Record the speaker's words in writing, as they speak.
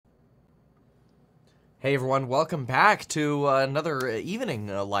Hey everyone, welcome back to another evening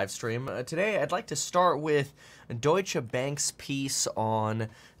live stream. Today I'd like to start with Deutsche Bank's piece on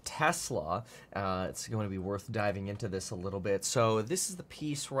Tesla. It's going to be worth diving into this a little bit. So this is the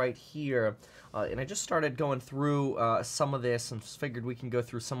piece right here, and I just started going through some of this and just figured we can go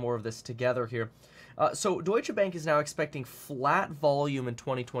through some more of this together here. So Deutsche Bank is now expecting flat volume in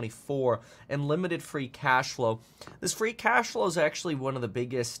 2024 and limited free cash flow. This free cash flow is actually one of the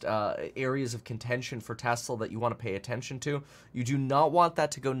biggest areas of contention for Tesla that you want to pay attention to. You do not want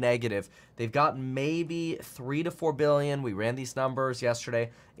that to go negative. They've got maybe 3 to 4 billion. We ran these numbers yesterday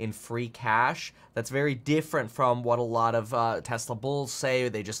in free cash. That's very different from what a lot of Tesla bulls say.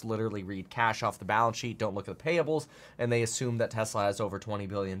 They just literally read cash off the balance sheet, don't look at the payables, and they assume that Tesla has over $20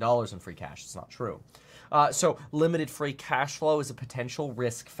 billion in free cash. It's not true. So limited free cash flow is a potential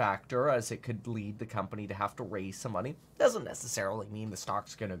risk factor, as it could lead the company to have to raise some money. Doesn't necessarily mean the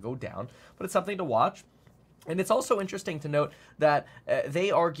stock's going to go down, but it's something to watch. And it's also interesting to note that they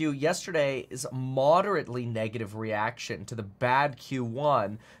argue yesterday's moderately negative reaction to the bad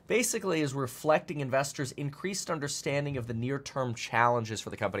Q1 basically is reflecting investors' increased understanding of the near-term challenges for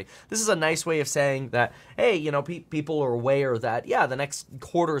the company. This is a nice way of saying that, hey, you know, people are aware that, yeah, the next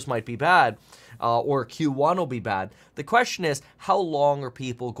quarters might be bad, or Q1 will be bad. The question is, how long are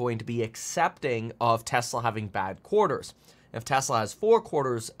people going to be accepting of Tesla having bad quarters? If Tesla has 4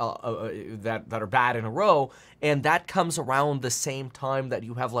 quarters that are bad in a row, and that comes around the same time that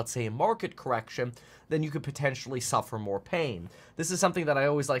you have, let's say, a market correction, then you could potentially suffer more pain. This is something that I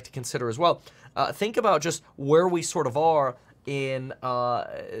always like to consider as well. Think about just where we sort of are in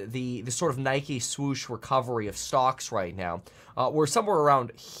the sort of Nike swoosh recovery of stocks right now. We're somewhere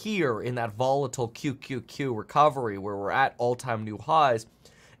around here in that volatile QQQ recovery where we're at all-time new highs.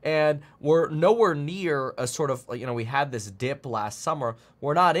 And we're nowhere near a sort of, you know, we had this dip last summer.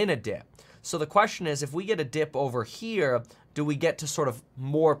 We're not in a dip. So the question is, if we get a dip over here, do we get to sort of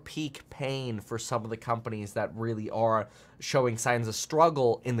more peak pain for some of the companies that really are showing signs of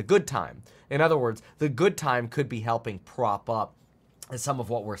struggle in the good time? In other words, the good time could be helping prop up some of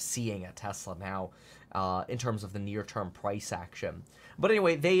what we're seeing at Tesla now in terms of the near-term price action. But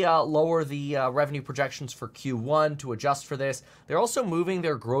anyway, they lower the revenue projections for Q1 to adjust for this. They're also moving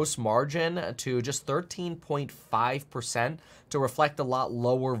their gross margin to just 13.5% to reflect a lot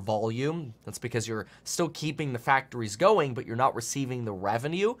lower volume. That's because you're still keeping the factories going, but you're not receiving the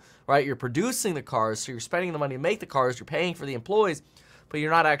revenue, right? You're producing the cars, so you're spending the money to make the cars, you're paying for the employees, but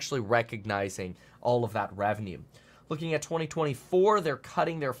you're not actually recognizing all of that revenue. Looking at 2024, they're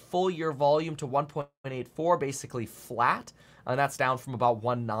cutting their full year volume to 1.84, basically flat. And that's down from about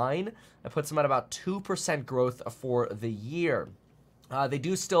 1.9. That puts them at about 2% growth for the year. They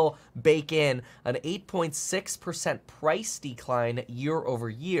do still bake in an 8.6% price decline year over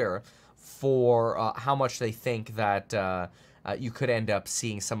year for how much they think that you could end up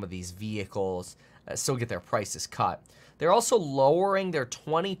seeing some of these vehicles still get their prices cut. They're also lowering their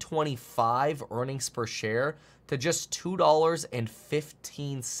 2025 earnings per share to just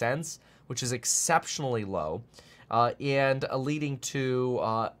 $2.15, which is exceptionally low, and leading to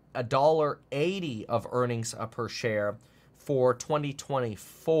 $1.80 of earnings per share for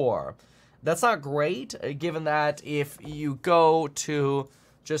 2024. That's not great, given that if you go to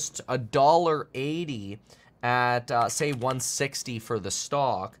just $1.80 at, say, 160 for the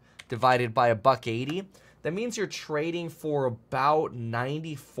stock, divided by $1.80, that means you're trading for about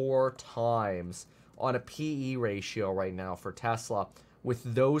 94 times on a PE ratio right now for Tesla with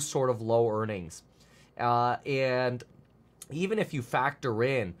those sort of low earnings. And even if you factor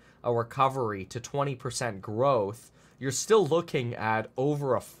in a recovery to 20% growth, you're still looking at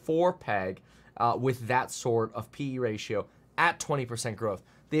over a 4 peg with that sort of PE ratio at 20% growth.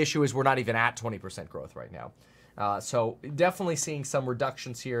 The issue is we're not even at 20% growth right now. So definitely seeing some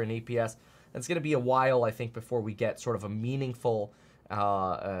reductions here in EPS. It's going to be a while, I think, before we get sort of a meaningful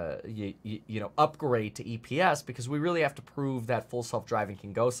upgrade to EPS, because we really have to prove that full self-driving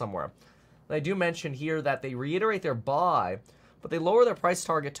can go somewhere. And I do mention here that they reiterate their buy, but they lower their price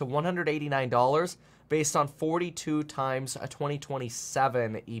target to $189 based on 42 times a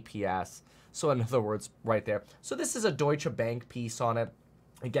 2027 EPS. So in other words, right there. So this is a Deutsche Bank piece on it.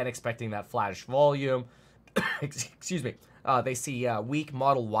 Again, expecting that flattish volume. Excuse me. They see weak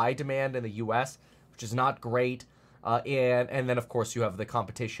Model Y demand in the U.S., which is not great. And then, of course, you have the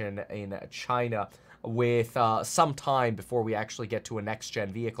competition in China with some time before we actually get to a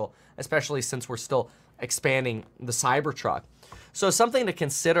next-gen vehicle, especially since we're still expanding the Cybertruck. So something to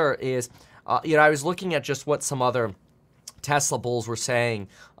consider is, I was looking at just what some other Tesla bulls were saying,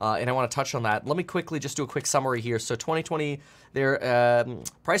 and I want to touch on that. Let me quickly just do a quick summary here. So 2020, their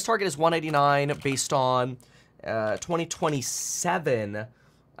price target is 189 based on 2027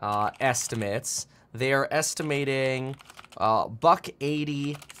 estimates. They are estimating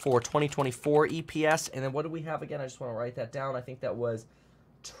 $1.80 for 2024 EPS. And then what do we have again? I just want to write that down. I think that was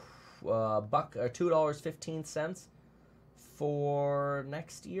 $2.15 for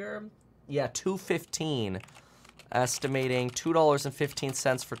next year. Yeah, $2.15. Estimating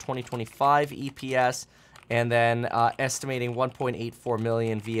 $2.15 for 2025 EPS, and then estimating 1.84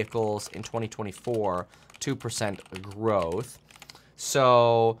 million vehicles in 2024, 2% growth.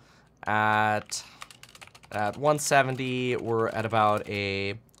 So at 170, we're at about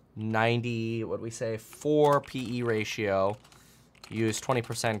a 90, what do we say, 4 PE ratio. Use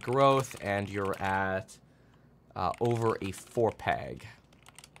 20% growth, and you're at over a 4 peg.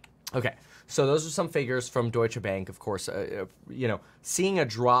 Okay. So those are some figures from Deutsche Bank. Of course, you know, seeing a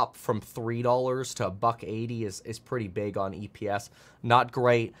drop from $3 to $1.80 is pretty big on EPS. Not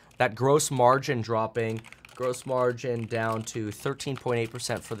great. That gross margin dropping, gross margin down to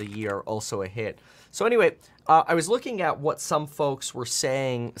 13.8% for the year, also a hit. So anyway, I was looking at what some folks were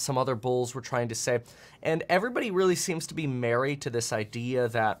saying, some other bulls were trying to say, and everybody really seems to be married to this idea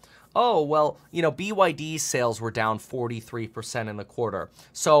that, oh, well, you know, BYD's sales were down 43% in the quarter.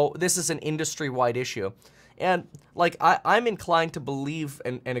 So this is an industry-wide issue. And, like, I'm inclined to believe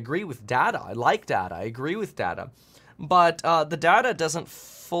and agree with data. I like data. I agree with data. But the data doesn't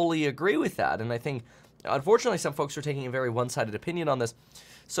fully agree with that. And I think, unfortunately, some folks are taking a very one-sided opinion on this.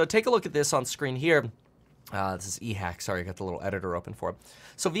 So take a look at this on screen here. This is eHack. Sorry, I got the little editor open for it.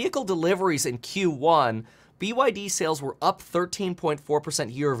 So vehicle deliveries in Q1, BYD sales were up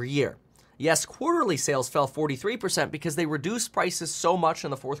 13.4% year over year. Yes, quarterly sales fell 43% because they reduced prices so much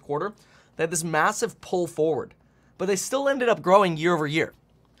in the fourth quarter that this massive pull forward. But they still ended up growing year over year.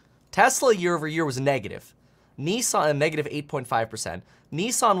 Tesla year over year was negative. Nissan, negative 8.5%.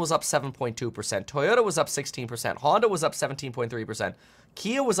 Nissan was up 7.2%. Toyota was up 16%. Honda was up 17.3%.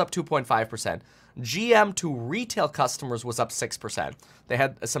 Kia was up 2.5%. GM to retail customers was up 6%. They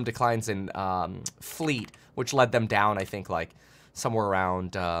had some declines in fleet, which led them down, I think, like somewhere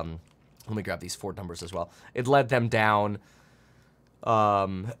around, let me grab these Ford numbers as well. It led them down,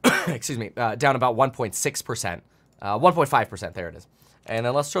 excuse me, down about 1.6%, 1.5%, there it is. And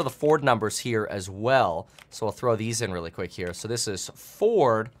then let's throw the Ford numbers here as well. So I'll throw these in really quick here. So this is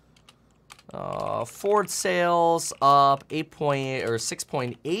Ford. Ford sales up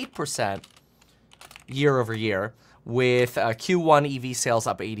 6.8% year over year, with Q1 EV sales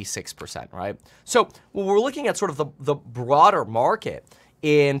up 86%, right? So when we're looking at sort of the broader market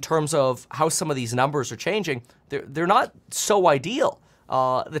in terms of how some of these numbers are changing, they're not so ideal.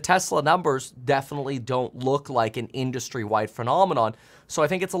 The Tesla numbers definitely don't look like an industry-wide phenomenon. So I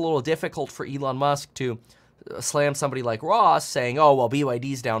think it's a little difficult for Elon Musk to slam somebody like Ross saying, oh, well,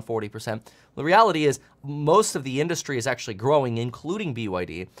 BYD's down 40%. The reality is most of the industry is actually growing, including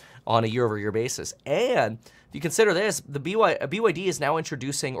BYD, on a year-over-year basis. And if you consider this, BYD is now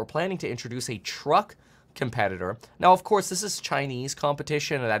introducing or planning to introduce a truck competitor. Now, of course, this is Chinese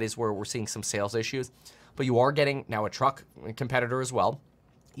competition, and that is where we're seeing some sales issues. But you are getting now a truck competitor as well.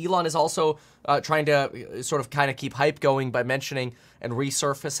 Elon is also trying to sort of kind of keep hype going by mentioning and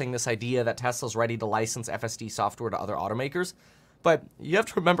resurfacing this idea that Tesla's ready to license FSD software to other automakers. But you have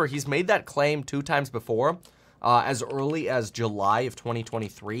to remember, he's made that claim 2 times before. As early as July of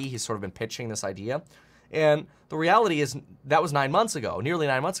 2023, he's sort of been pitching this idea. And the reality is that was 9 months ago, nearly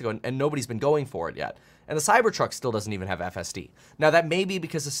 9 months ago, and nobody's been going for it yet. And the Cybertruck still doesn't even have FSD. Now, that may be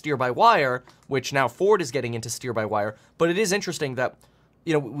because of steer-by-wire, which now Ford is getting into steer-by-wire, but it is interesting that,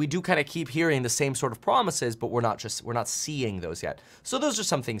 you know, we do kind of keep hearing the same sort of promises, but we're not seeing those yet. So those are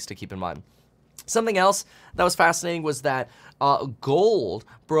some things to keep in mind. Something else that was fascinating was that gold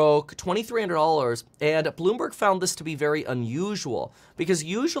broke $2,300, and Bloomberg found this to be very unusual because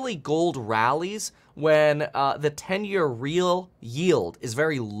usually gold rallies when the 10-year real yield is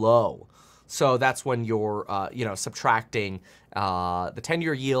very low. So that's when you're, you know, subtracting the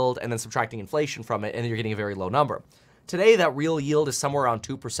 10-year yield and then subtracting inflation from it, and you're getting a very low number. Today, that real yield is somewhere around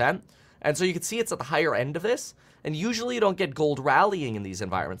 2%, and so you can see it's at the higher end of this, and usually you don't get gold rallying in these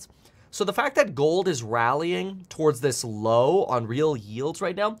environments. So the fact that gold is rallying towards this low on real yields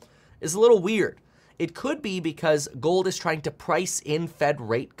right now is a little weird. It could be because gold is trying to price in Fed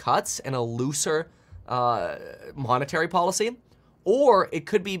rate cuts and a looser monetary policy, or it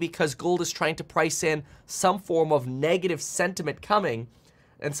could be because gold is trying to price in some form of negative sentiment coming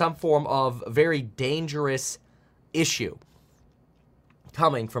and some form of very dangerous issue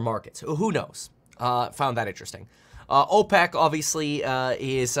coming from markets. Who knows? Found that interesting. OPEC obviously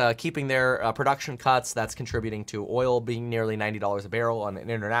is keeping their production cuts. That's contributing to oil being nearly $90 a barrel on an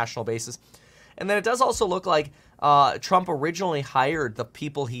international basis. And then it does also look like Trump originally hired the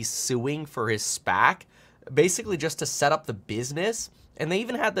people he's suing for his SPAC basically just to set up the business. And they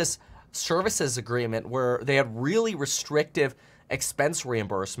even had this services agreement where they had really restrictive expense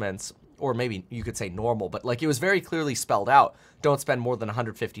reimbursements, or maybe you could say normal, but like it was very clearly spelled out. Don't spend more than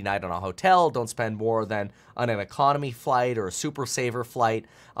 $150 a night on a hotel. Don't spend more than on an economy flight or a super saver flight.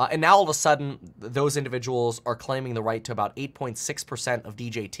 And now all of a sudden, those individuals are claiming the right to about 8.6% of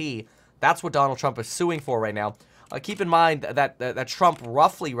DJT. That's what Donald Trump is suing for right now. Keep in mind that Trump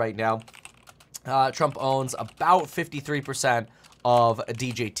roughly right now, Trump owns about 53% of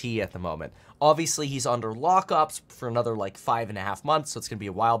DJT at the moment. Obviously, he's under lockups for another like 5.5 months, so it's going to be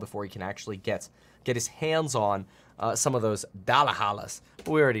a while before he can actually get his hands on some of those dalahalas. But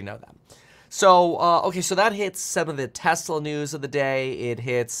we already know that. So, okay, so that hits some of the Tesla news of the day. It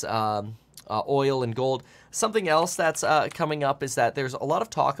hits oil and gold. Something else that's coming up is that there's a lot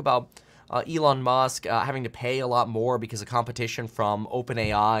of talk about Elon Musk having to pay a lot more because of competition from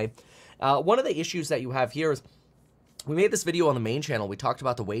OpenAI. One of the issues that you have here is we made this video on the main channel. We talked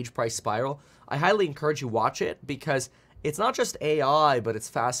about the wage price spiral. I highly encourage you watch it because it's not just AI, but it's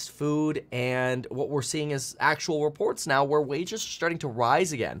fast food. And what we're seeing is actual reports now where wages are starting to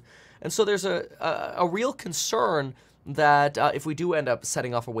rise again. And so there's a real concern that if we do end up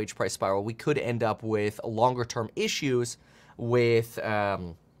setting off a wage price spiral, we could end up with longer term issues with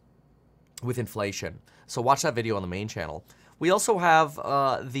inflation. So watch that video on the main channel. We also have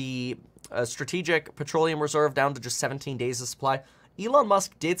the strategic petroleum reserve down to just 17 days of supply. Elon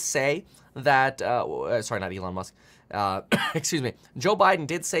Musk did say that, sorry, not Elon Musk, excuse me, Joe Biden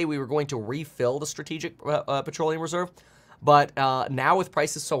did say we were going to refill the strategic petroleum reserve, but now with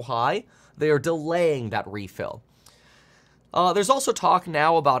prices so high, they are delaying that refill. There's also talk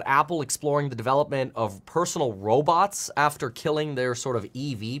now about Apple exploring the development of personal robots after killing their sort of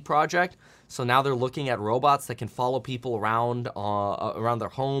EV project. So now they're looking at robots that can follow people around their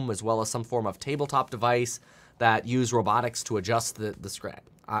home, as well as some form of tabletop device that use robotics to adjust the screen.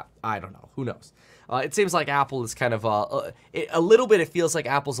 I don't know. Who knows? It seems like Apple is kind of a little bit. It feels like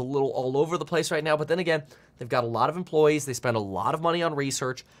Apple's a little all over the place right now. But then again, they've got a lot of employees. They spend a lot of money on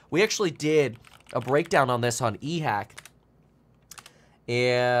research. We actually did a breakdown on this on eHack.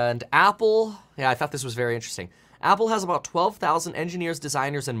 And Apple, yeah, I thought this was very interesting. Apple has about 12,000 engineers,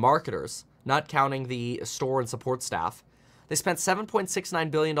 designers, and marketers, not counting the store and support staff. They spent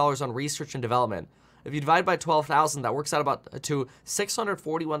 $7.69 billion on research and development. If you divide by 12,000, that works out about to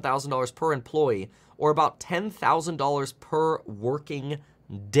 $641,000 per employee, or about $10,000 per working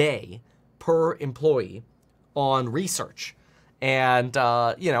day per employee on research. And,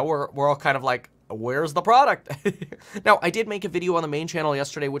 you know, we're all kind of like, where's the product? Now, I did make a video on the main channel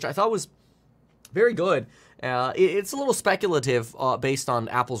yesterday, which I thought was very good. It's a little speculative based on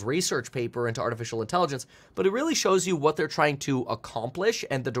Apple's research paper into artificial intelligence, but it really shows you what they're trying to accomplish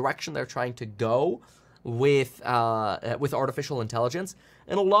and the direction they're trying to go with artificial intelligence.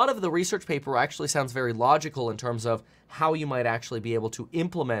 And a lot of the research paper actually sounds very logical in terms of how you might actually be able to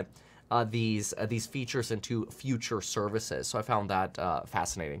implement these features into future services. So I found that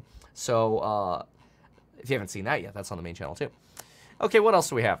fascinating. So if you haven't seen that yet, that's on the main channel too. Okay, what else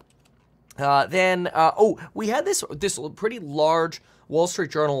do we have? Oh, we had this pretty large Wall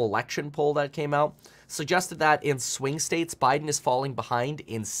Street Journal election poll that came out. Suggested that in swing states, Biden is falling behind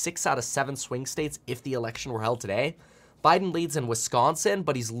in 6 out of 7 swing states if the election were held today. Biden leads in Wisconsin,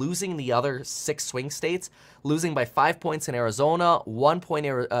 but he's losing the other 6 swing states, losing by 5 points in Arizona, 1 point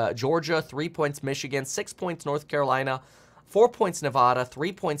Georgia, 3 points Michigan, 6 points North Carolina, 4 points Nevada,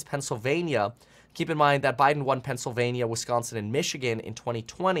 3 points Pennsylvania. Keep in mind that Biden won Pennsylvania, Wisconsin, and Michigan in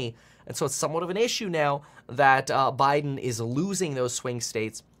 2020, and so it's somewhat of an issue now that Biden is losing those swing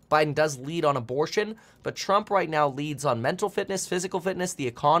states. Biden does lead on abortion, but Trump right now leads on mental fitness, physical fitness, the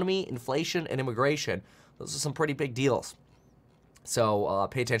economy, inflation, and immigration. Those are some pretty big deals. So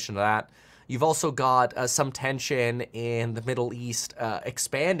pay attention to that. You've also got some tension in the Middle East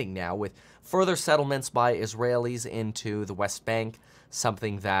expanding now with further settlements by Israelis into the West Bank,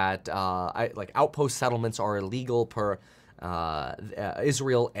 something that like outpost settlements are illegal per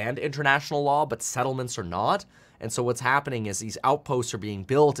Israel and international law, but settlements are not. And so what's happening is these outposts are being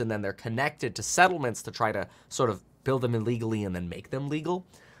built and then they're connected to settlements to try to sort of build them illegally and then make them legal.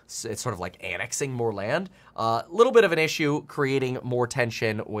 So it's sort of like annexing more land. A little bit of an issue, creating more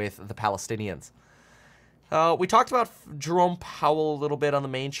tension with the Palestinians. We talked about Jerome Powell a little bit on the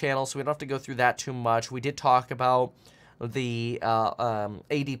main channel, so we don't have to go through that too much. We did talk about the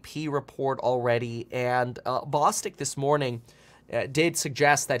ADP report already, and Bostic this morning did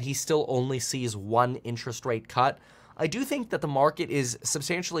suggest that he still only sees one interest rate cut. I do think that the market is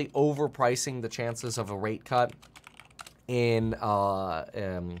substantially overpricing the chances of a rate cut in,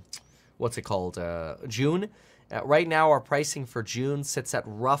 what's it called, June. Right now, our pricing for June sits at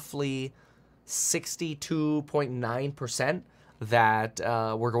roughly 62.9% that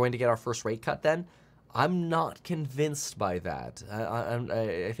we're going to get our first rate cut then. I'm not convinced by that.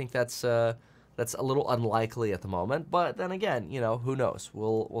 I think that's a little unlikely at the moment. But then again, you know, who knows?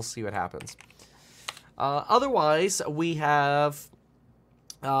 We'll see what happens. Otherwise, we have,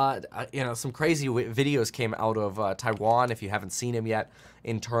 you know, some crazy videos came out of Taiwan, if you haven't seen them yet,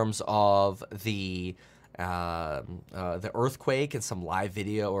 in terms of the earthquake and some live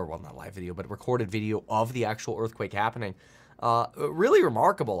video, or well, not live video, but recorded video of the actual earthquake happening. Really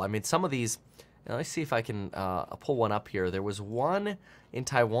remarkable. I mean, some of these, let's see if I can pull one up here. There was one in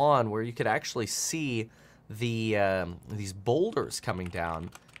Taiwan where you could actually see the these boulders coming down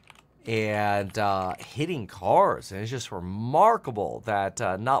and hitting cars, and it's just remarkable that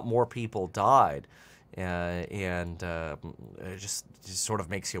not more people died. And it just sort of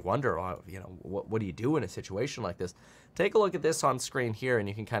makes you wonder, you know, what do you do in a situation like this? Take a look at this on screen here, and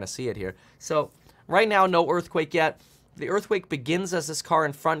you can kind of see it here. So right now, no earthquake yet. The earthquake begins as this car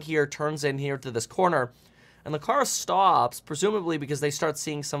in front here turns in here to this corner, and the car stops, presumably because they start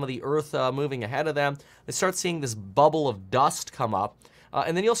seeing some of the earth moving ahead of them. They start seeing this bubble of dust come up,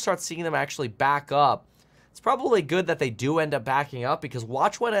 and then you'll start seeing them actually back up. It's probably good that they do end up backing up, because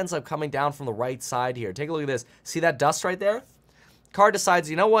watch what ends up coming down from the right side here. Take a look at this. See that dust right there? Car decides,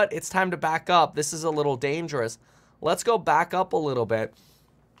 you know what? It's time to back up. This is a little dangerous. Let's go back up a little bit.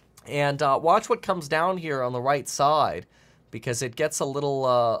 And watch what comes down here on the right side, because it gets a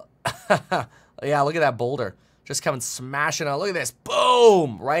little, yeah, look at that boulder. Just coming smashing out. Look at this.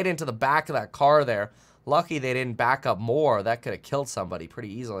 Boom! Right into the back of that car there. Lucky they didn't back up more. That could have killed somebody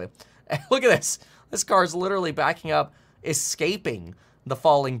pretty easily. Look at this. This car is literally backing up, escaping the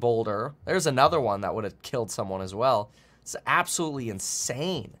falling boulder. There's another one that would have killed someone as well. It's absolutely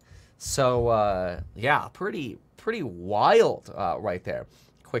insane. So, yeah, pretty wild right there.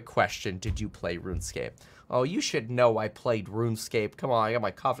 Quick question, did you play RuneScape? Oh, you should know I played RuneScape. Come on, I got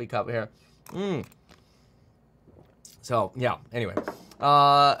my coffee cup here. So, yeah, anyway.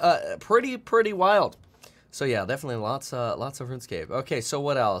 Pretty wild. So, yeah, definitely lots of RuneScape. Okay, so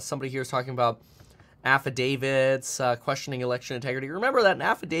what else? Somebody here is talking about affidavits, questioning election integrity. Remember that an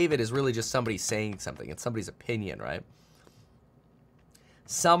affidavit is really just somebody saying something. It's somebody's opinion, right?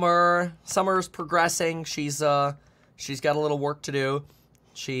 Summer's progressing. She's got a little work to do.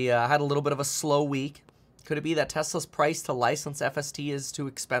 She had a little bit of a slow week. Could it be that Tesla's price to license FST is too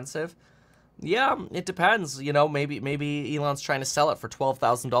expensive? Yeah, it depends. You know, maybe Elon's trying to sell it for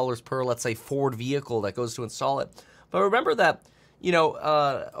 $12,000 per, let's say, Ford vehicle that goes to install it. But remember that, you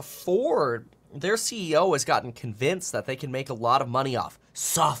know, Ford, their CEO has gotten convinced that they can make a lot of money off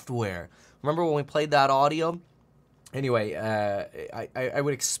software. Remember when we played that audio? Anyway, I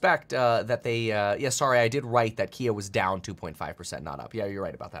would expect that they, yeah, sorry, I did write that Kia was down 2.5%, not up. Yeah, you're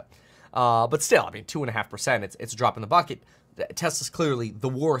right about that. But still, I mean, 2.5%, it's a drop in the bucket. Tesla's clearly the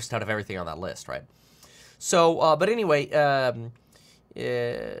worst out of everything on that list, right? So, but anyway,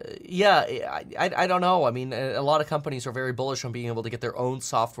 yeah, I don't know. I mean, a lot of companies are very bullish on being able to get their own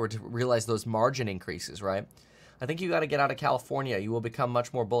software to realize those margin increases, right? I think you got to get out of California. You will become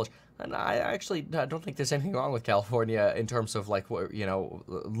much more bullish. And I actually don't think there's anything wrong with California in terms of, like, you know,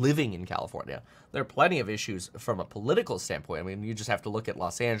 living in California. There are plenty of issues from a political standpoint. I mean, you just have to look at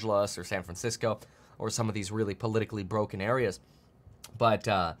Los Angeles or San Francisco or some of these really politically broken areas. But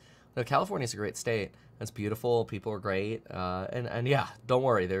no, California's a great state. It's beautiful. People are great. And yeah, don't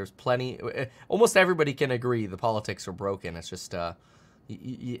worry. There's plenty. Almost everybody can agree the politics are broken. It's just,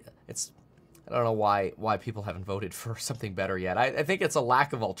 it's... I don't know why people haven't voted for something better yet. I think it's a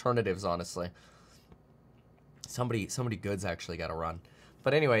lack of alternatives, honestly. Somebody good's actually got to run.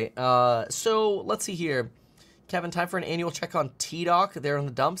 But anyway, so let's see here. Kevin, time for an annual check on T-Doc. They're in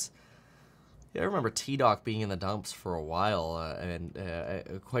the dumps. Yeah, I remember T-Doc being in the dumps for a while.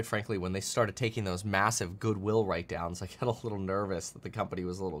 And quite frankly, when they started taking those massive goodwill write-downs, I got a little nervous that the company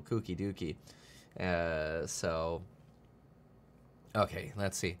was a little kooky-dookie. So... okay,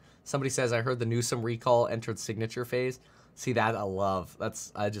 let's see. Somebody says, I heard the Newsom recall entered signature phase. See, that I love. I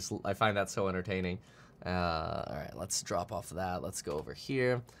find that so entertaining. All right, let's drop off of that. Let's go over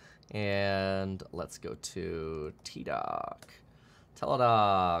here. And let's go to T-Doc.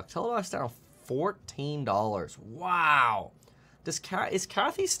 Teledoc's down $14. Wow. Is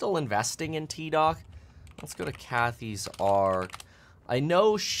Kathy still investing in T-Doc? Let's go to Kathy's ARC. I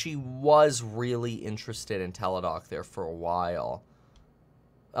know she was really interested in Teladoc there for a while.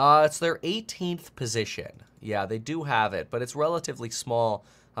 It's their 18th position. Yeah, they do have it, but it's relatively small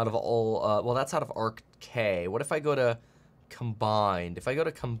out of all... well, that's out of ARC K. What if I go to Combined? If I go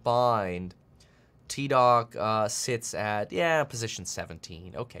to Combined, TDoc sits at, yeah, position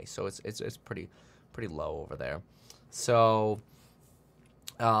 17. Okay, so it's pretty low over there. So,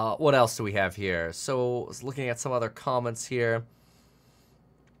 what else do we have here? So, I was looking at some other comments here.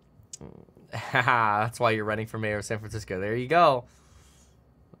 That's why you're running for mayor of San Francisco. There you go.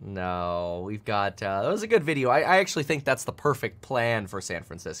 No, we've got, that was a good video. I actually think that's the perfect plan for San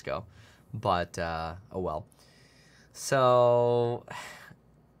Francisco. But, oh well. So,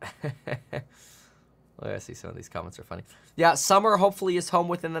 I see some of these comments are funny. Yeah, Summer hopefully is home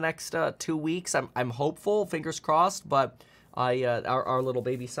within the next 2 weeks. I'm hopeful, fingers crossed. But our little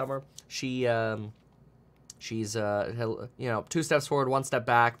baby Summer, she's you know, 2 steps forward, 1 step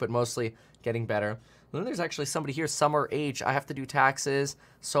back, but mostly getting better. And then there's actually somebody here, Summer H. I have to do taxes,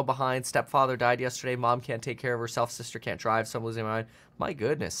 so behind. Stepfather died yesterday. Mom can't take care of herself. Sister can't drive, so I'm losing my mind. My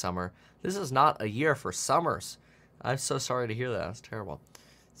goodness, Summer. This is not a year for Summers. I'm so sorry to hear that. That's terrible.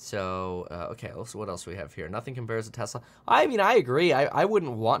 So, okay, what else do we have here? Nothing compares to Tesla. I mean, I agree. I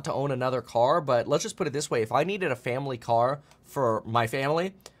wouldn't want to own another car, but let's just put it this way. If I needed a family car for my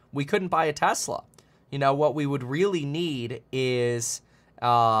family, we couldn't buy a Tesla. You know, what we would really need is...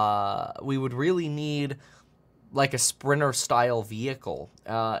 we would really need like a Sprinter-style vehicle.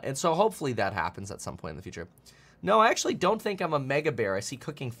 And so hopefully that happens at some point in the future. No, I actually don't think I'm a mega bear. I see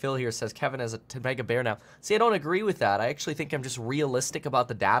Cooking Phil here says Kevin is a mega bear now. See, I don't agree with that. I actually think I'm just realistic about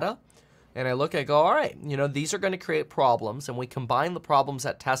the data. And I look, I go, all right, you know, these are going to create problems. And we combine the problems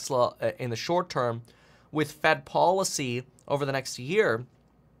at Tesla in the short term with Fed policy over the next year,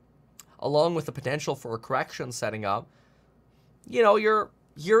 along with the potential for a correction setting up. You know,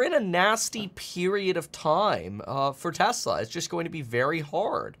 you're in a nasty period of time for Tesla. It's just going to be very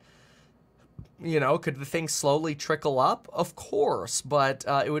hard. You know, could the thing slowly trickle up? Of course, but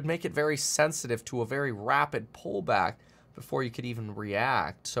it would make it very sensitive to a very rapid pullback before you could even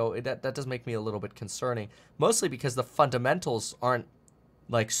react. So that does make me a little bit concerning, mostly because the fundamentals aren't,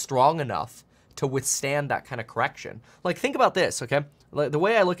 like, strong enough to withstand that kind of correction. Like, think about this, okay? Like, the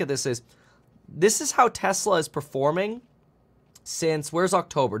way I look at this is how Tesla is performing since, where's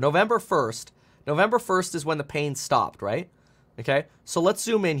October? November 1st. November 1st is when the pain stopped, right? Okay, so let's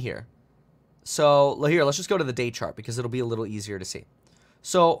zoom in here. So here, let's just go to the day chart because it'll be a little easier to see.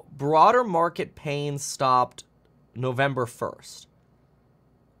 So broader market pain stopped November 1st.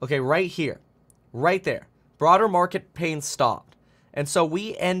 Okay, right here, right there. Broader market pain stopped. And so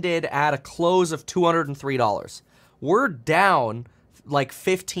we ended at a close of $203. We're down like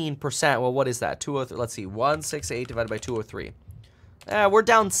 15%. Well, what is that? 203. Let's see. 168 divided by 203. We're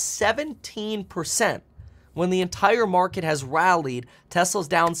down 17%. When the entire market has rallied, Tesla's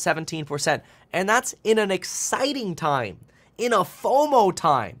down 17%. And that's in an exciting time, in a FOMO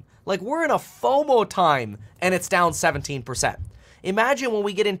time. Like, we're in a FOMO time, and it's down 17%. Imagine when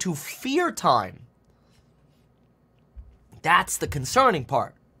we get into fear time. That's the concerning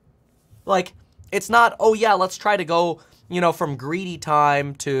part. Like, it's not, oh yeah, let's try to go, you know, from greedy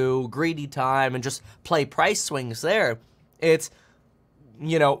time to greedy time and just play price swings there. It's,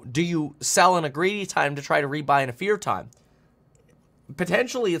 you know, do you sell in a greedy time to try to rebuy in a fear time?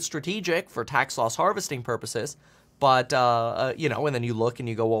 Potentially it's strategic for tax loss harvesting purposes, but, you know, and then you look and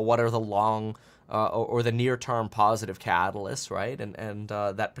you go, well, what are the long or the near-term positive catalysts, right? And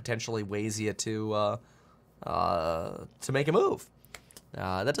that potentially weighs you to make a move.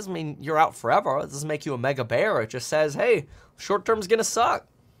 That doesn't mean you're out forever. It doesn't make you a mega bear. It just says, hey, short-term's going to suck.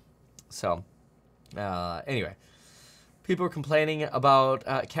 So, anyway. People are complaining about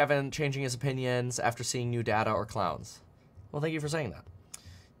Kevin changing his opinions after seeing new data or clowns. Well, thank you for saying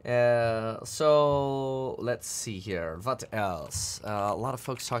that. So, let's see here. What else? A lot of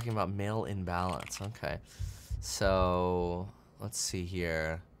folks talking about male imbalance. Okay. So, let's see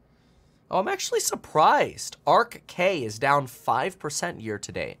here. Oh, I'm actually surprised. ARC K is down 5% year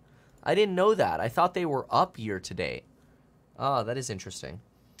to date. I didn't know that. I thought they were up year to date. Oh, that is interesting.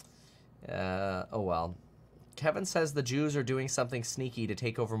 Oh, well. Kevin says the Jews are doing something sneaky to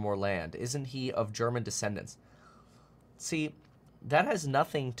take over more land. Isn't he of German descendants? See, that has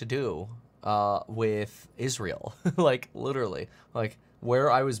nothing to do with Israel. Like, literally. Like,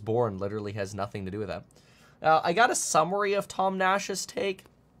 where I was born literally has nothing to do with that. I got a summary of Tom Nash's take.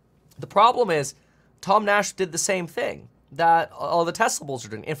 The problem is, Tom Nash did the same thing that all the Tesla bulls are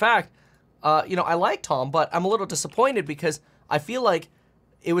doing. In fact, you know, I like Tom, but I'm a little disappointed because I feel like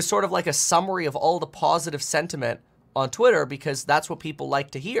it was sort of like a summary of all the positive sentiment on Twitter because that's what people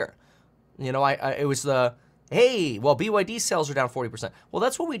like to hear. You know, it was the, hey, well, BYD sales are down 40%. Well,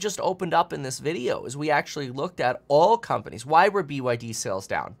 that's what we just opened up in this video, is we actually looked at all companies. Why were BYD sales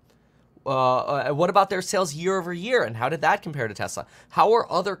down? What about their sales year over year, and how did that compare to Tesla? How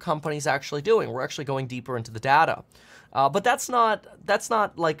are other companies actually doing? We're actually going deeper into the data. But that's not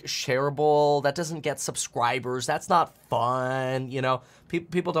like shareable. That doesn't get subscribers. That's not fun. You know,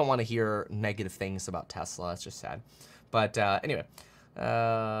 people don't want to hear negative things about Tesla. It's just sad. But anyway,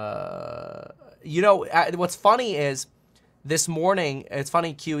 you know, what's funny is this morning, it's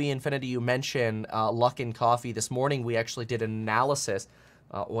funny, QE Infinity, you mentioned Luckin Coffee. This morning, we actually did an analysis.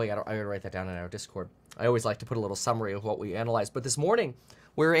 I gotta write that down in our Discord. I always like to put a little summary of what we analyzed. But this morning,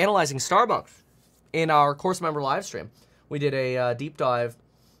 we were analyzing Starbucks in our course member live stream. We did a deep dive,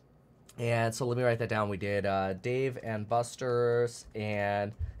 and so let me write that down. We did Dave and Buster's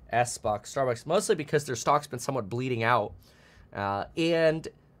and S-Bucks, Starbucks, mostly because their stock's been somewhat bleeding out. And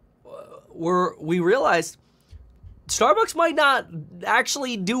we realized Starbucks might not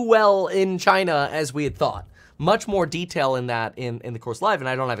actually do well in China as we had thought. Much more detail in that in the course live, and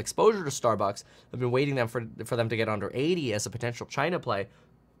I don't have exposure to Starbucks. I've been waiting for them to get under 80 as a potential China play,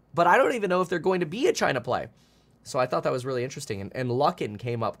 but I don't even know if they're going to be a China play. So I thought that was really interesting, and Luckin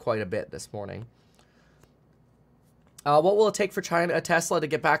came up quite a bit this morning. What will it take for Tesla to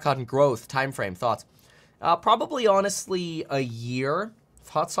get back on growth? Time frame, thoughts? Probably, honestly, a year.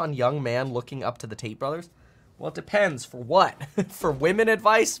 Thoughts on young man looking up to the Tate brothers? Well, it depends. For what? For women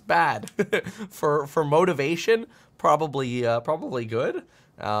advice? Bad. for motivation? Probably good.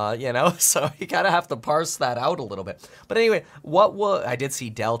 You know, so you kind of have to parse that out a little bit. But anyway, I did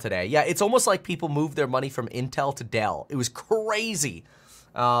see Dell today. Yeah, it's almost like people moved their money from Intel to Dell. It was crazy.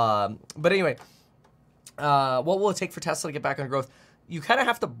 But anyway, what will it take for Tesla to get back on growth? You kind of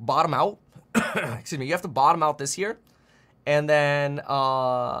have to bottom out. Excuse me. You have to bottom out this year. And then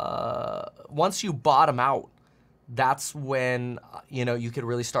once you bottom out, that's when, you know, you could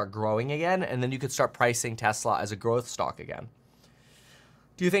really start growing again. And then you could start pricing Tesla as a growth stock again.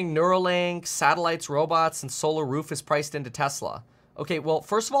 Do you think Neuralink, satellites, robots, and Solar Roof is priced into Tesla? Okay, well,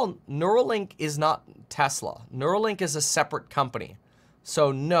 first of all, Neuralink is not Tesla. Neuralink is a separate company.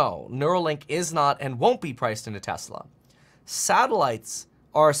 So no, Neuralink is not and won't be priced into Tesla. Satellites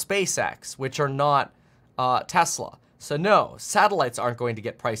are SpaceX, which are not Tesla. So no, satellites aren't going to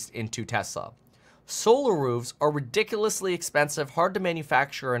get priced into Tesla. Solar roofs are ridiculously expensive, hard to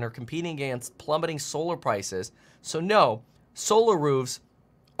manufacture, and are competing against plummeting solar prices. So no, solar roofs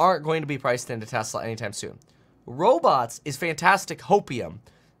aren't going to be priced into Tesla anytime soon. Robots is fantastic hopium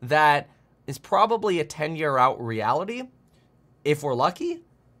that is probably a 10-year out reality, if we're lucky.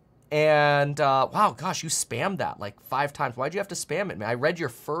 And, wow, gosh, you spammed that like 5 times. Why'd you have to spam it, man? I read your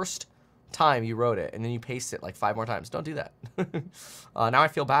first time you wrote it, and then you pasted it like 5 more times. Don't do that. Now I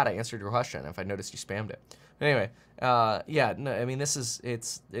feel bad I answered your question if I noticed you spammed it. Anyway, yeah, no, I mean,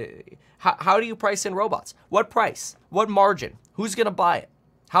 how do you price in robots? What price? What margin? Who's going to buy it?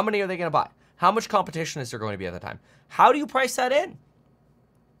 How many are they going to buy? How much competition is there going to be at the time? How do you price that in?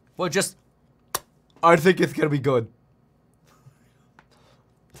 Well, just, I think it's going to be good.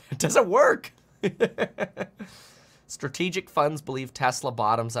 It doesn't work. Strategic funds believe Tesla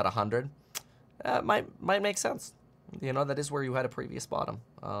bottoms at 100. Might make sense. You know, that is where you had a previous bottom.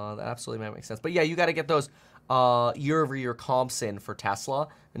 That absolutely might make sense. But yeah, you got to get those year-over-year comps in for Tesla,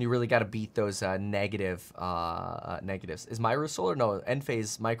 and you really got to beat those negatives. Is Myro Solar? No,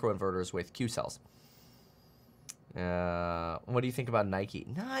 Enphase microinverters with Q cells. What do you think about Nike?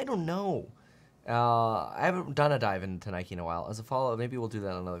 No, I don't know. I haven't done a dive into Nike in a while. As a follow-up, maybe we'll do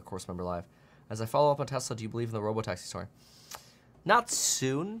that on another course member live. As I follow up on Tesla, do you believe in the robotaxi story? Not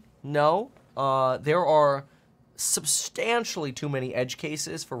soon, no. There are substantially too many edge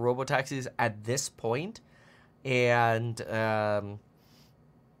cases for robotaxis at this point. And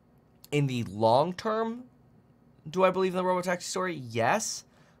in the long term, do I believe in the robotaxi story? Yes.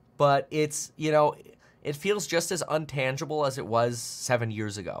 But it's, you know, it feels just as untangible as it was 7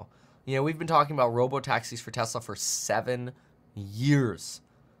 years ago. You know, we've been talking about robotaxis for Tesla for 7 years.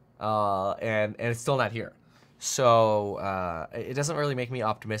 And it's still not here. So it doesn't really make me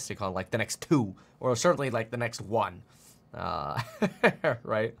optimistic on like the next 2, or certainly like the next 1.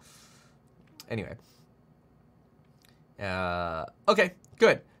 Right? Anyway. Okay,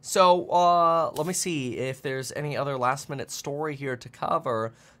 good. So let me see if there's any other last minute story here to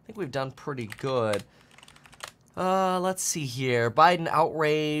cover. I think we've done pretty good. Let's see here. Biden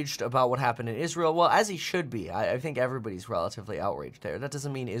outraged about what happened in Israel. Well, as he should be. I think everybody's relatively outraged there. That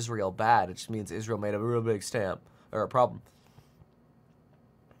doesn't mean Israel bad. It just means Israel made a real big stamp or a problem.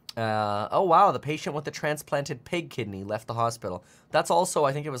 Oh, wow, the patient with the transplanted pig kidney left the hospital. That's also,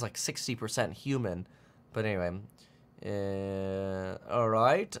 I think it was like 60% human. But anyway. All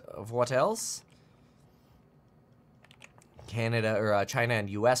right. What else? Canada or China and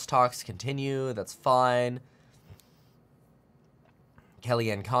U.S. talks continue. That's fine.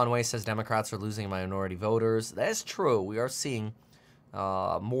 Kellyanne Conway says Democrats are losing minority voters. That is true. We are seeing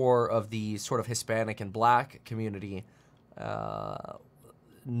more of the sort of Hispanic and black community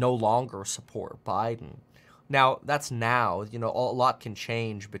no longer support Biden. Now, that's now. You know, a lot can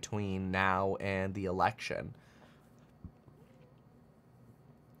change between now and the election.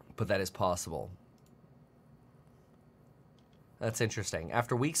 But that is possible. That's interesting.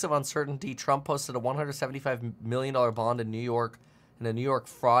 After weeks of uncertainty, Trump posted a $175 million bond in New York in a New York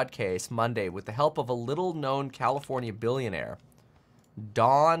fraud case Monday with the help of a little-known California billionaire,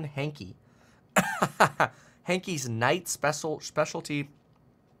 Don Henke. Henke's Knight Specialty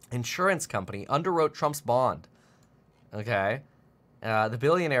Insurance Company underwrote Trump's bond. Okay. The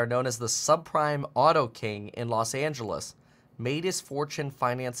billionaire, known as the subprime auto king in Los Angeles, made his fortune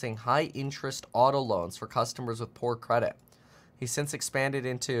financing high-interest auto loans for customers with poor credit. He's since expanded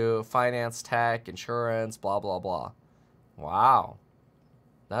into finance, tech, insurance, blah, blah, blah. Wow.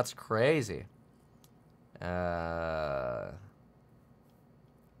 That's crazy. Wow.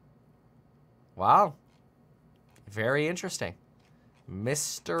 Very interesting.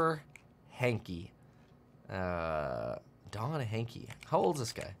 Mr. Henke. Don Henke. How old is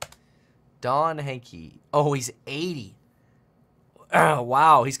this guy? Don Henke. Oh, he's 80.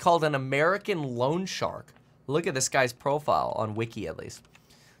 Wow. He's called an American loan shark. Look at this guy's profile on Wiki, at least.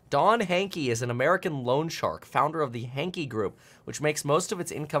 Don Henke is an American loan shark, founder of the Henke Group, which makes most of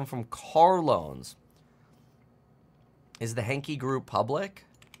its income from car loans. Is the Henke Group public?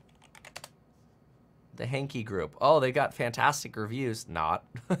 The Henke Group. Oh, they got fantastic reviews. Not.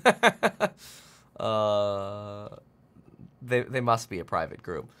 They must be a private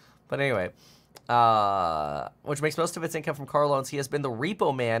group. But anyway, which makes most of its income from car loans. He has been the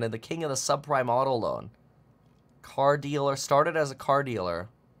repo man and the king of the subprime auto loan. Car dealer. Started as a car dealer.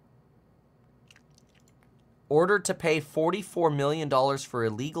 Ordered to pay $44 million for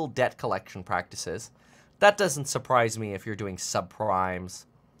illegal debt collection practices. That doesn't surprise me if you're doing subprimes.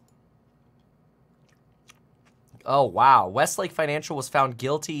 Oh, wow. Westlake Financial was found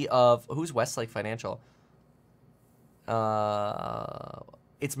guilty of... Who's Westlake Financial?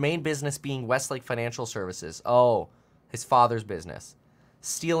 Its main business being Westlake Financial Services. Oh, his father's business.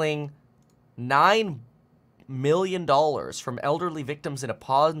 Stealing $9 million from elderly victims in a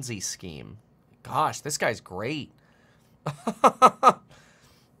Ponzi scheme. Gosh, this guy's great.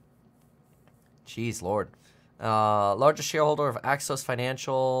 Jeez, Lord. Largest shareholder of Axos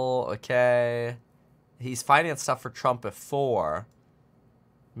Financial. Okay. He's financed stuff for Trump before.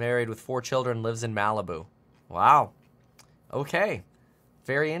 Married with 4 children, lives in Malibu. Wow. Okay.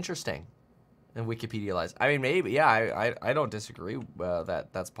 Very interesting. And Wikipedia lies. I mean, maybe, yeah, I don't disagree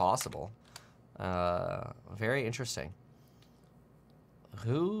that that's possible. Very interesting.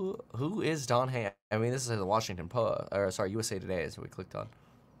 Who is Don Henke? I mean, this is the Washington Post, or sorry, USA Today is what we clicked on.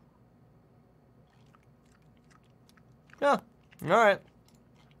 Yeah. All right.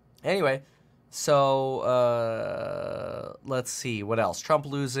 Anyway, so let's see what else. Trump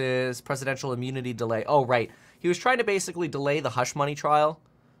loses presidential immunity delay. Oh, right. He was trying to basically delay the hush money trial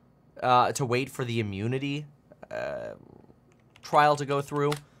to wait for the immunity trial to go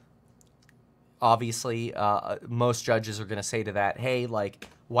through. Obviously, most judges are going to say to that, hey, like,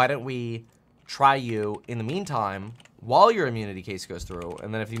 why don't we try you in the meantime while your immunity case goes through?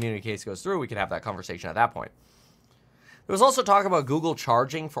 And then if the immunity case goes through, we can have that conversation at that point. There was also talk about Google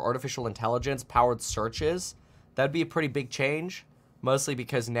charging for artificial intelligence-powered searches. That'd be a pretty big change, mostly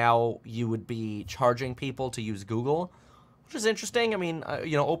because now you would be charging people to use Google, which is interesting. I mean,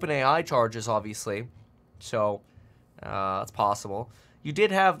 you know, OpenAI charges, obviously, so it's possible. You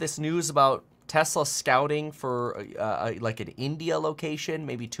did have this news about Tesla scouting for like an India location,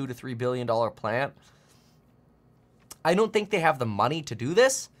 maybe $2 to $3 billion plant. I don't think they have the money to do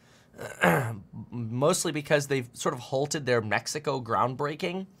this, mostly because they've sort of halted their Mexico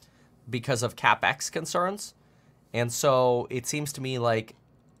groundbreaking because of CapEx concerns. And so it seems to me like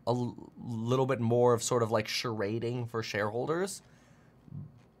a little bit more of sort of like charading for shareholders.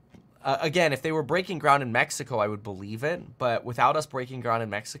 Again, if they were breaking ground in Mexico, I would believe it. But without us breaking ground in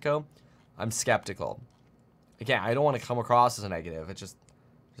Mexico, I'm skeptical. Again, I don't want to come across as a negative. It's just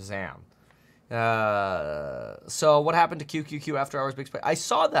am. So what happened to QQQ After Hours Big Spike? I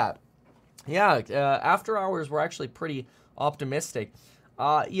saw that. Yeah, After Hours were actually pretty optimistic.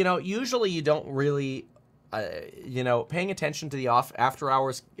 You know, usually you don't really you know, paying attention to the after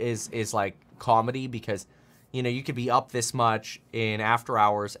hours is like comedy, because, you know, you could be up this much in after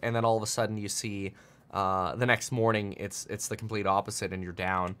hours, and then all of a sudden you see the next morning it's the complete opposite and you're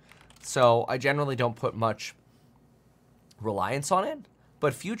down. So I generally don't put much reliance on it,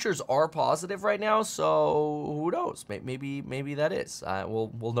 but futures are positive right now, so who knows? Maybe that is.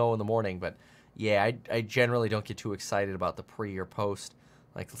 We'll know in the morning, but yeah, I generally don't get too excited about the pre or post.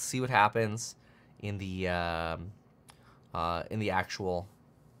 Like, let's see what happens in the actual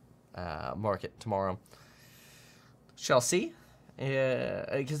market tomorrow. Shall see.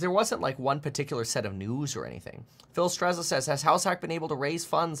 Because there wasn't like one particular set of news or anything. Phil Strezza says, has Househack been able to raise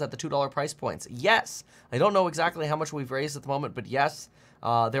funds at the $2 price points? Yes. I don't know exactly how much we've raised at the moment, but yes.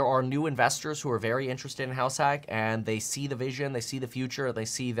 There are new investors who are very interested in Househack, and they see the vision, they see the future, they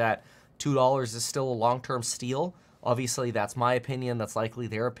see that $2 is still a long-term steal. Obviously, that's my opinion. That's likely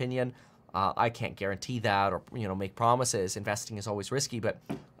their opinion. I can't guarantee that or, you know, make promises. Investing is always risky, but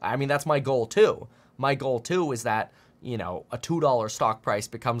I mean, that's my goal too. My goal too is that, you know, a $2 stock price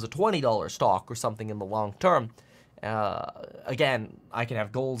becomes a $20 stock or something in the long term. Again, I can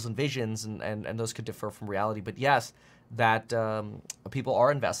have goals and visions, and those could differ from reality. But yes, that people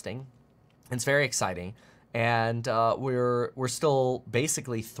are investing. It's very exciting. And we're still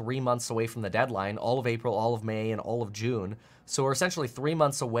basically 3 months away from the deadline, all of April, all of May, and all of June. So we're essentially 3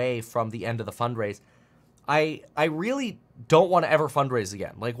 months away from the end of the fundraise. I really don't want to ever fundraise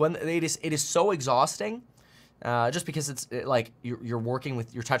again. Like, when it is so exhausting, just because it's like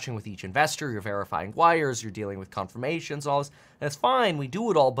you're touching with each investor, you're verifying wires, you're dealing with confirmations, all this, and it's fine, we do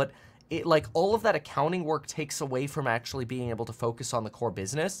it all, but it, like, all of that accounting work takes away from actually being able to focus on the core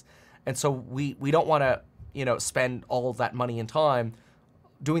business. And so we don't want to, you know, spend all of that money and time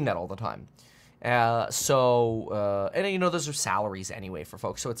doing that all the time. And you know, those are salaries anyway for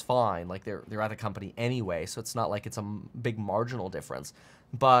folks, so it's fine. Like, they're at the company anyway, so it's not like it's a big marginal difference.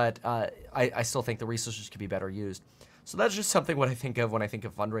 But I still think the resources could be better used. So that's just something what I think of when I think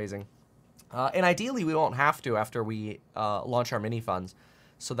of fundraising. And ideally, we won't have to after we launch our mini funds,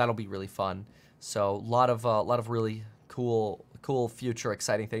 so that'll be really fun. So a lot of really cool future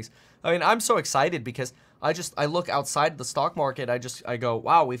exciting things. I mean, I'm so excited because I look outside the stock market. I go,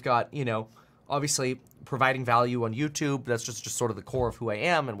 wow, we've got, you know, obviously providing value on YouTube. That's just sort of the core of who I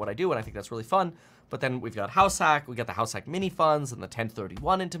am and what I do, and I think that's really fun. But then we've got Househack, we got the Househack mini funds and the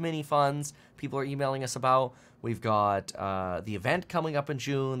 1031 into mini funds people are emailing us about. We've got the event coming up in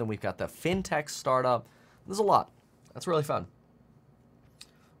June, then we've got the fintech startup. There's a lot. That's really fun.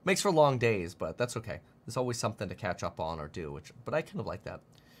 Makes for long days, but that's okay. There's always something to catch up on or do, but I kind of like that.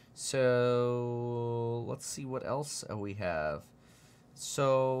 So let's see what else we have.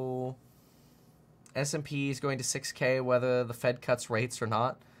 So S&P is going to 6K whether the Fed cuts rates or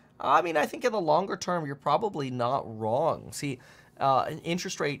not. I mean, I think in the longer term, you're probably not wrong. See,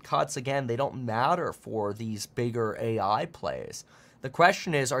 interest rate cuts, again, they don't matter for these bigger AI plays. The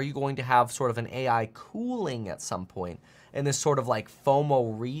question is, are you going to have sort of an AI cooling at some point in this sort of like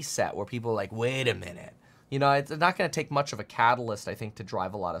FOMO reset where people are like, wait a minute. You know, it's not going to take much of a catalyst, I think, to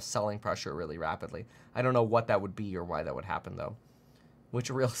drive a lot of selling pressure really rapidly. I don't know what that would be or why that would happen, though. Which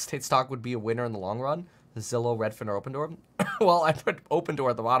real estate stock would be a winner in the long run? Zillow, Redfin, or Opendoor? Well, I put Opendoor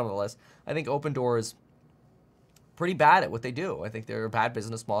at the bottom of the list. I think Opendoor is pretty bad at what they do. I think they're a bad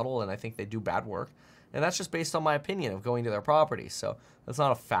business model, and I think they do bad work. And that's just based on my opinion of going to their properties. So that's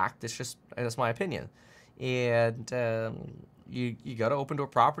not a fact. It's just, that's my opinion. And you go to Opendoor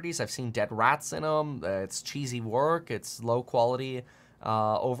properties. I've seen dead rats in them. It's cheesy work. It's low quality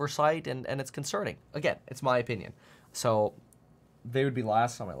oversight, and it's concerning. Again, it's my opinion. So they would be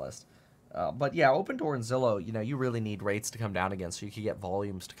last on my list. But yeah, Opendoor and Zillow, you know, you really need rates to come down again so you can get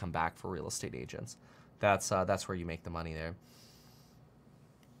volumes to come back for real estate agents. That's where you make the money there.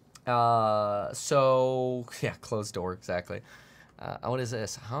 So yeah, closed door, exactly. What is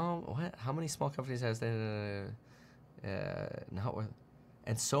this? How many small companies has there?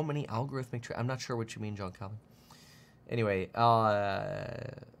 And so many algorithmic I'm not sure what you mean, John Calvin. Anyway,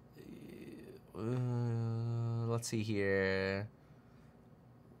 let's see here.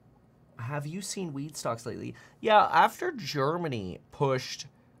 Have you seen weed stocks lately? Yeah, after Germany pushed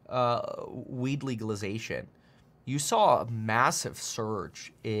weed legalization, you saw a massive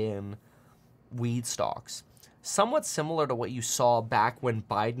surge in weed stocks. Somewhat similar to what you saw back when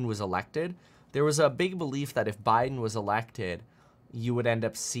Biden was elected. There was a big belief that if Biden was elected, you would end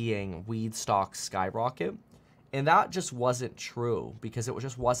up seeing weed stocks skyrocket. And that just wasn't true because it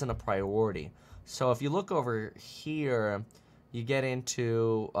just wasn't a priority. So if you look over here, you get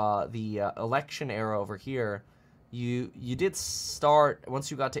into the election era over here, you did start,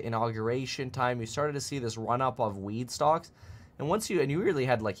 once you got to inauguration time, you started to see this run up of weed stocks. And you really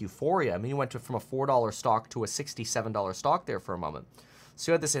had like euphoria. I mean, you went from a $4 stock to a $67 stock there for a moment.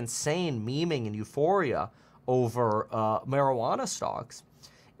 So you had this insane memeing and euphoria over marijuana stocks.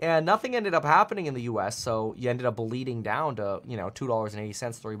 And nothing ended up happening in the U.S., so you ended up bleeding down to, you know, $2.80,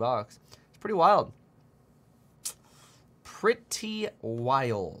 $3. It's pretty wild. Pretty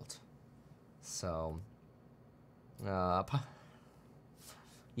wild. So,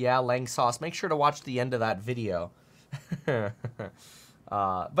 yeah, Lang Sauce. Make sure to watch the end of that video. But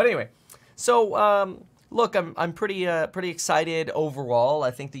anyway, so look, I'm pretty excited overall.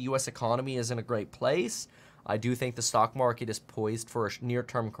 I think the U.S. economy is in a great place. I do think the stock market is poised for a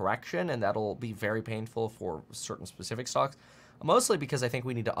near-term correction, and that'll be very painful for certain specific stocks. Mostly because I think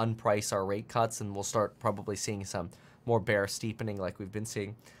we need to unprice our rate cuts, and we'll start probably seeing some more bear steepening like we've been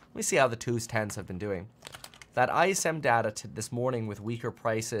seeing. Let me see how the 2s, 10s have been doing. That ISM data this morning with weaker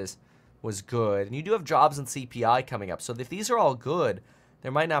prices was good. And you do have jobs and CPI coming up. So if these are all good,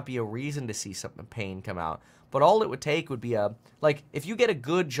 there might not be a reason to see some pain come out. But all it would take would be like, if you get a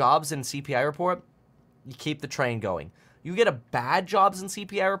good jobs and CPI report, you keep the train going. You get a bad jobs and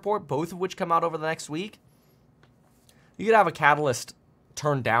CPI report, both of which come out over the next week, you could have a catalyst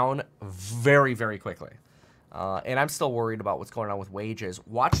turn down very, very quickly. And I'm still worried about what's going on with wages.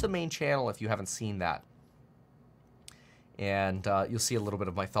 Watch the main channel if you haven't seen that. And you'll see a little bit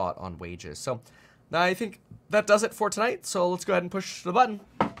of my thought on wages. So now I think that does it for tonight. So let's go ahead and push the button.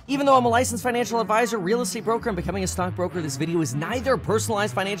 Even though I'm a licensed financial advisor, real estate broker, and becoming a stockbroker, this video is neither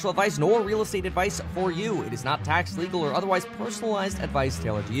personalized financial advice nor real estate advice for you. It is not tax, legal, or otherwise personalized advice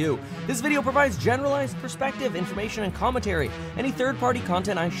tailored to you. This video provides generalized perspective, information, and commentary. Any third-party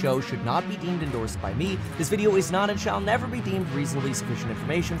content I show should not be deemed endorsed by me. This video is not and shall never be deemed reasonably sufficient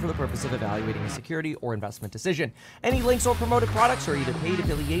information for the purpose of evaluating a security or investment decision. Any links or promoted products are either paid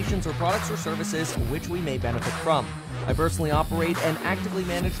affiliations or products or services which we may benefit from. I personally operate and actively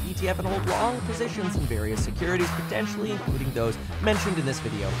manage ETF and hold long positions in various securities, potentially including those mentioned in this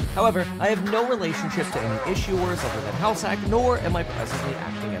video. However, I have no relationship to any issuers other than HouseHack, nor am I presently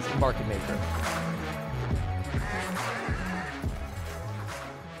acting as a market maker.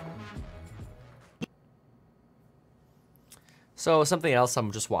 So something else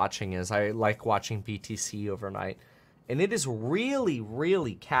I'm just watching is I like watching BTC overnight, and it is really,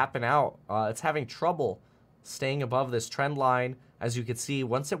 really capping out. It's having trouble staying above this trend line. As you can see,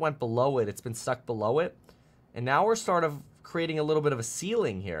 once it went below it, it's been stuck below it. And now we're sort of creating a little bit of a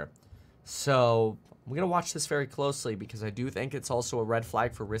ceiling here. So I'm going to watch this very closely because I do think it's also a red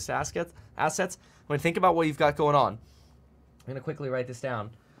flag for risk assets. When think about what you've got going on. I'm going to quickly write this down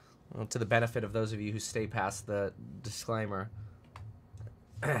to the benefit of those of you who stay past the disclaimer.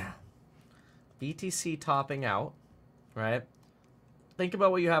 BTC topping out, right? Think about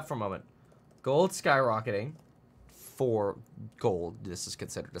what you have for a moment. Gold skyrocketing. For gold, this is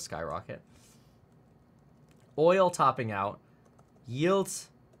considered a skyrocket. Oil topping out. Yields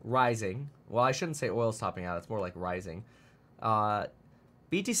rising. Well, I shouldn't say oil's topping out. It's more like rising.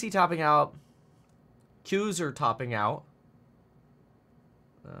 BTC topping out. Qs are topping out.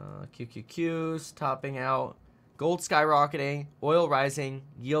 QQQs topping out. Gold skyrocketing. Oil rising.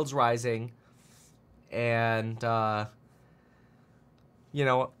 Yields rising. And you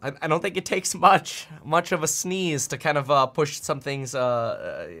know, I don't think it takes much of a sneeze to kind of push some things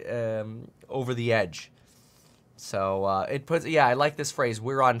over the edge. So it puts, yeah, I like this phrase.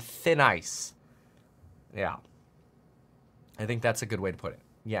 We're on thin ice. Yeah, I think that's a good way to put it.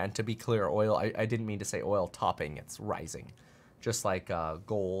 Yeah, and to be clear, oil. I didn't mean to say oil topping. It's rising, just like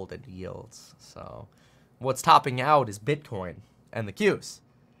gold and yields. So what's topping out is Bitcoin and the Qs.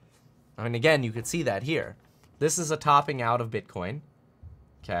 I mean, again, you could see that here. This is a topping out of Bitcoin.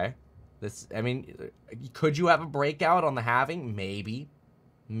 Okay, this, I mean, could you have a breakout on the halving? Maybe,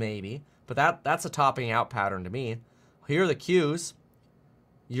 but that's a topping out pattern to me. Here are the Qs.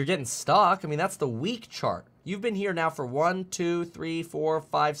 You're getting stuck. I mean, that's the week chart. You've been here now for 1, 2, 3, 4,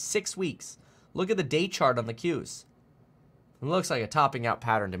 5, 6 weeks. Look at the day chart on the Qs. It looks like a topping out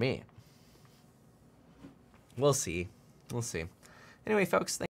pattern to me. We'll see. We'll see. Anyway, folks,